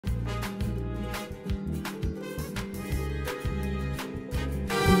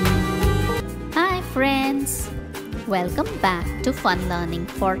friends! Welcome back to Fun Learning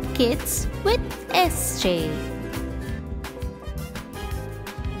for Kids with SJ.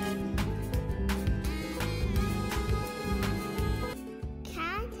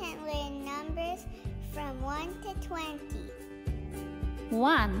 Count and learn numbers from 1 to 20.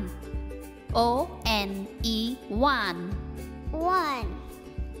 1. O-N-E 1. 1.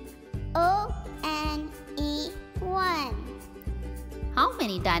 O-N-E 1. How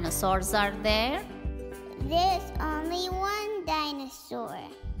many dinosaurs are there? There's only one dinosaur.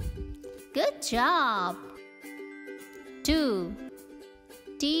 Good job! 2.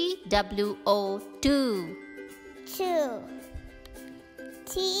 T-W-O 2. 2.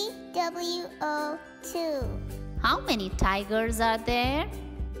 T-W-O 2. How many tigers are there?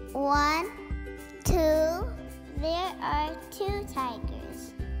 1, 2. There are 2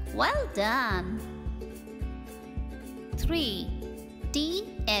 tigers. Well done! 3.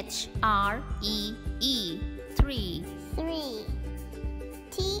 T-H-R-E-E 3. 3.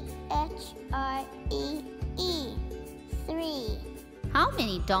 T-H-R-E-E 3. How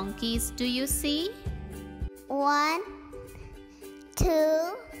many donkeys do you see? 1,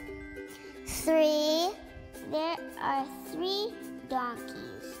 2, 3. There are 3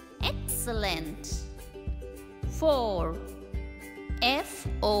 donkeys. Excellent! 4.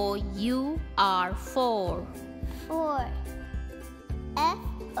 F-O-U-R 4. 4.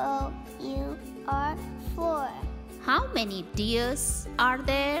 F-O-U-R 4. How many deers are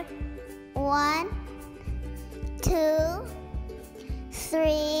there? 1, 2,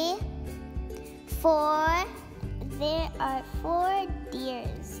 3, 4. There are 4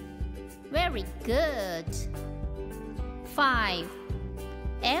 deers. Very good! 5.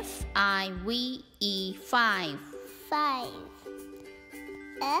 F-I-V-E 5. 5.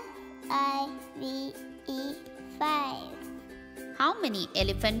 F-I-V-E 5. How many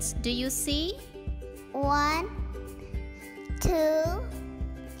elephants do you see? 1, 2,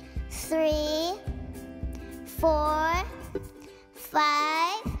 3, 4,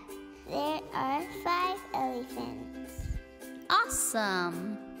 5. There are 5 elephants.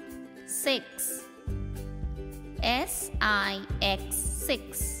 Awesome! 6. S-I-X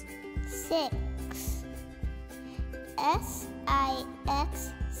 6. 6.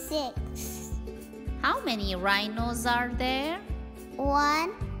 S-I-X 6. How many rhinos are there?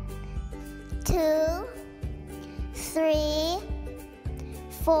 1, 2, 3,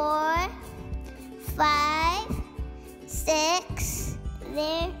 4, 5, 6.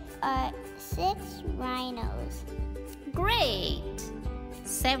 There are 6 rhinos. Great!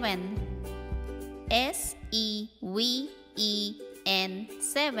 7. S-E-V-E-N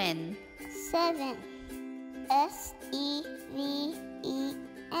 7. 7. S-E-V-E-N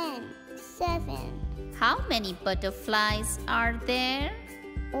 7. How many butterflies are there?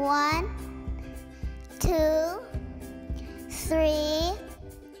 1, 2, 3,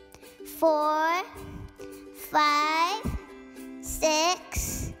 4, 5,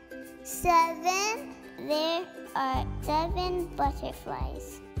 6, 7. There are 7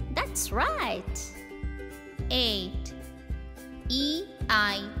 butterflies. That's right! 8. E-I-G-H-T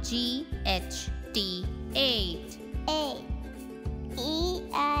 8. 8.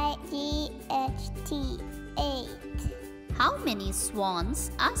 E-I-G-H-T 8. How many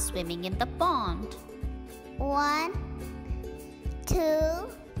swans are swimming in the pond? 1, 2,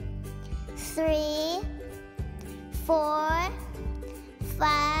 3, 4,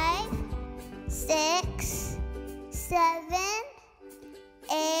 5, 6, 7,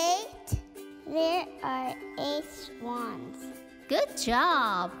 8. There are 8 swans. Good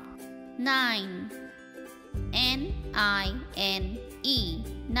job! 9. N-I-N-E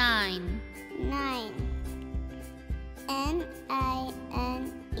 9. 9. N-I-N-E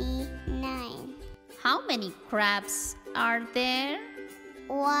 9. How many crabs are there?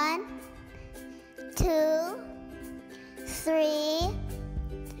 1, 2, 3,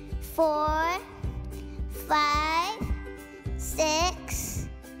 4, 5, 6,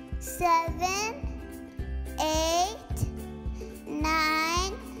 7, 8,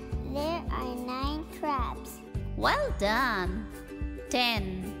 9. There are 9 crabs. Well done!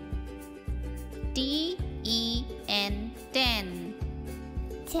 10. T-E-N 10.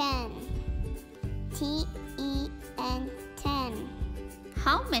 10. T-E-N 10.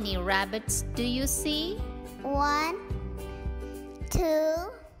 How many rabbits do you see? 1,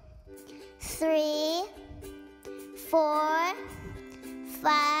 2, 3, 4,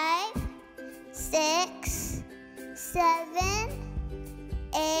 5, 6, 7,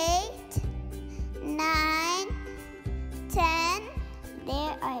 8, 9, 10.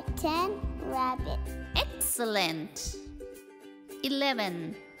 There are 10 rabbits. Excellent!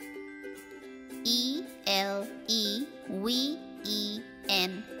 11. E-L-E-V-E-N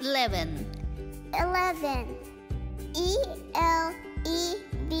 11. 11. E-L-E-V-E-N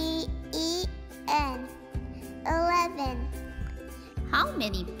 11. How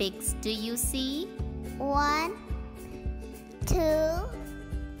many pigs do you see? 1, 2,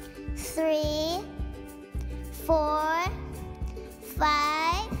 3, 4,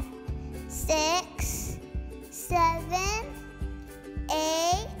 5, 6, 7,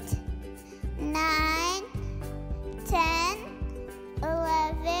 8, 9, 10,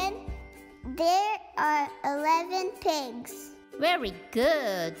 11. There are 11 pigs. Very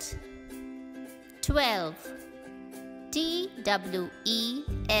good. 12. T-W-E-L-V-E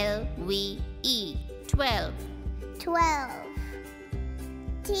 12. 12.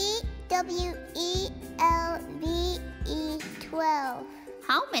 T-W-E-L-V-E 12.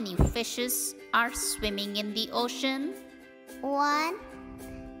 How many fishes are swimming in the ocean? 1,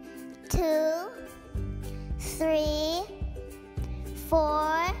 2, 3,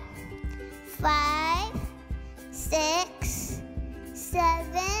 4, 5, 6,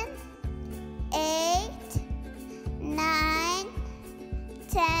 7, 8, 9,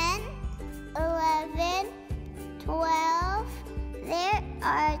 10, 11, 12. There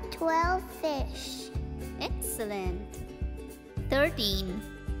are 12 fish. Excellent. 13.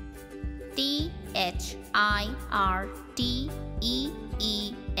 T-H-I-R-T-E-E-N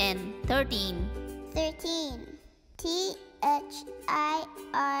 13. 13. T-H-I-R-T-E-E-N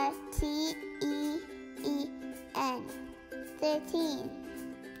 13.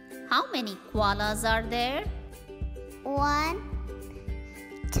 How many koalas are there? 1,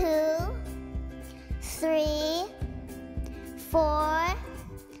 2, 3, 4,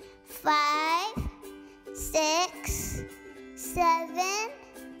 5, 6, 7,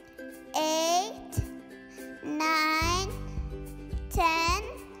 8, 9, 10,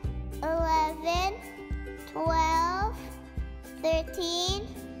 11, 12, 13.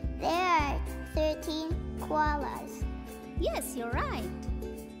 There are 13 koalas. Yes, you're right.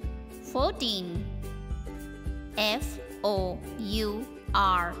 14. F-O-U-R-T-E-E-N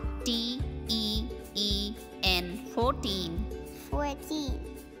 14. 14.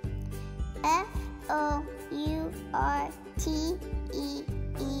 F-O-U-R-T-E-E-N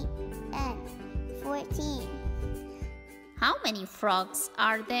 14. How many frogs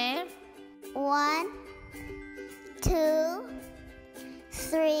are there? 1, 2,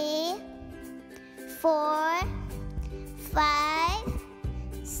 3, 4, 5,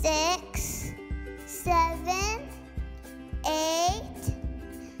 6, 7, 8,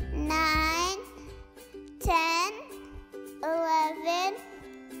 9, 10, 11,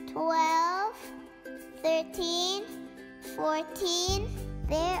 12, 13, 14.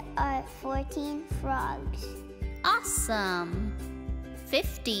 There are 14 frogs. Awesome.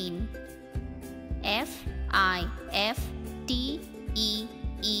 15. F-I-F-T-E-E-N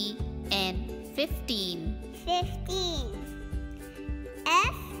 15. 15.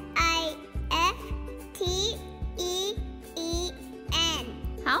 F-I-F-T-E-E-N.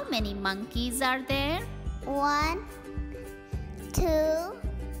 How many monkeys are there? 1, 2,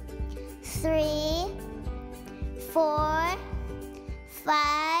 3, 4,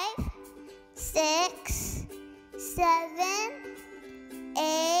 5, 6, 7,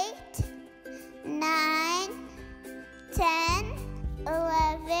 8, 9, 10,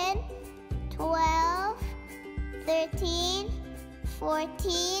 11, 12, 13,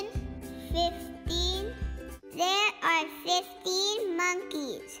 14, 15. There are 15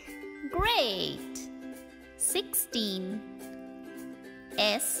 monkeys. Great. 16.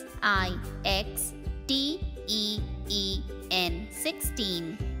 S-I-X-T-E-E-N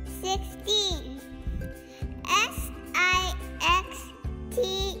 16. 16. S-I-X-T-E-E-N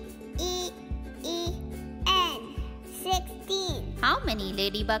 16. How many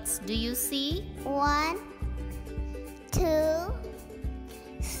ladybugs do you see? 1, 2,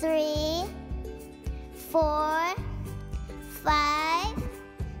 3, 4, 5,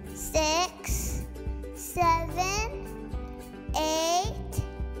 6, 7, 8,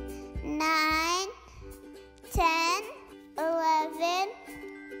 9, 10, 11,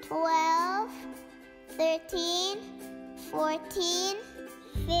 12, 13, 14,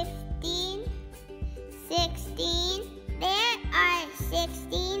 15, 16. There are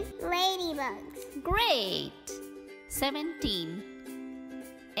 16 ladybugs. Great. 17.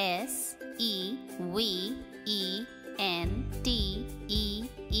 S-E-V-E-N-T-E-E-N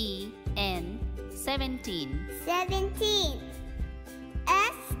 17. 17.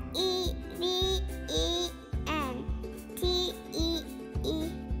 S-E-V-E-N-T-E-E-N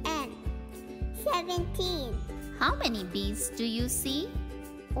 17. How many bees do you see?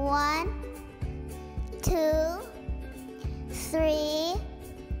 1, 2, 3,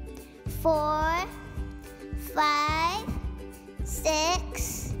 4, 5,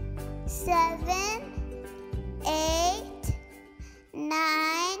 6, 7, 8,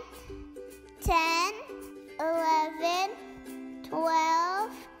 9, 10, 11,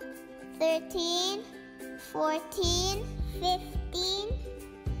 12, 13, 14, 15,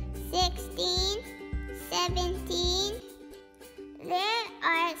 16, 17. There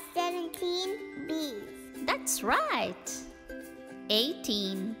are 17 bees. That's right.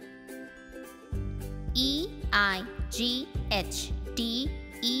 18. E-I-G-H-T-E-E-N.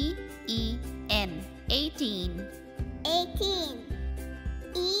 18. 18.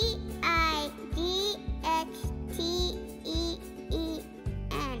 E-I-G-H-T-E-E-N.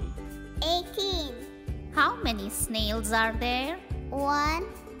 18. How many snails are there? 1,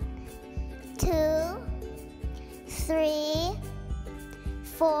 2, 3,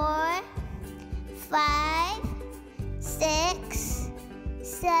 4, 5, 6,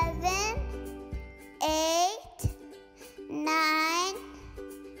 7, 8, 9,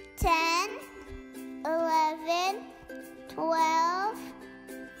 10, 11, 12,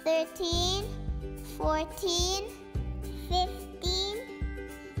 13, 14, 15,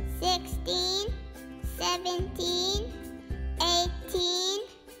 16, 17, 18.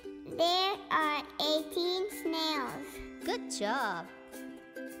 There are 18 snails. Good job.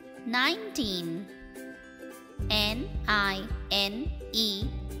 19. N-I-N-E-T-E-E-N.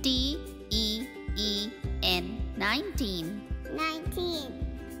 19. 19.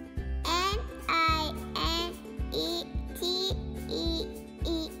 N-I-N-E-T-E-E-N.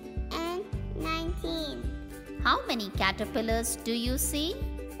 19. How many caterpillars do you see?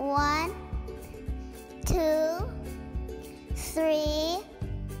 1, 2, 3,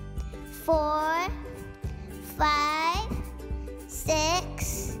 4, 5,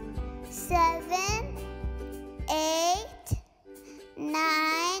 6, 7, 8,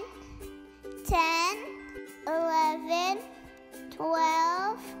 9, 10, 11,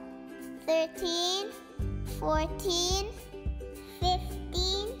 12, 13, 14,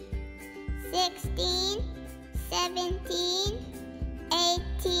 15, 16, 17,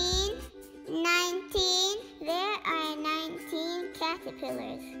 18, 19. There are 19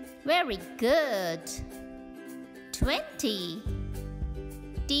 caterpillars. Very good. 20.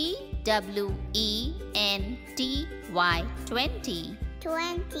 T-W-E-N-T-Y. 20.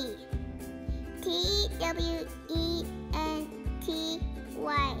 20. T-W-E-N-T-Y.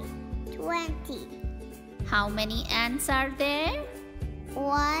 20. How many ants are there?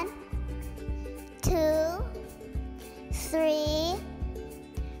 1, 2, 3,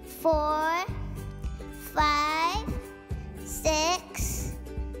 4, 5, 6,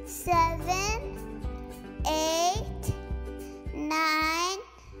 7, 8, 9,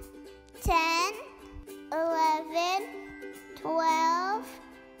 10, 11, 12,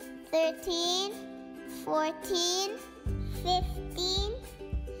 13, 14, 15,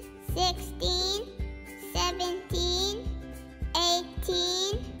 16, 17,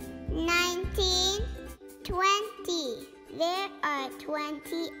 18, 19, 20. There are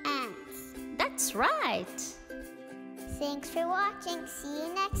 20 ants. That's right. Thanks for watching. See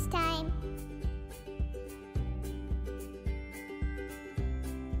you next time.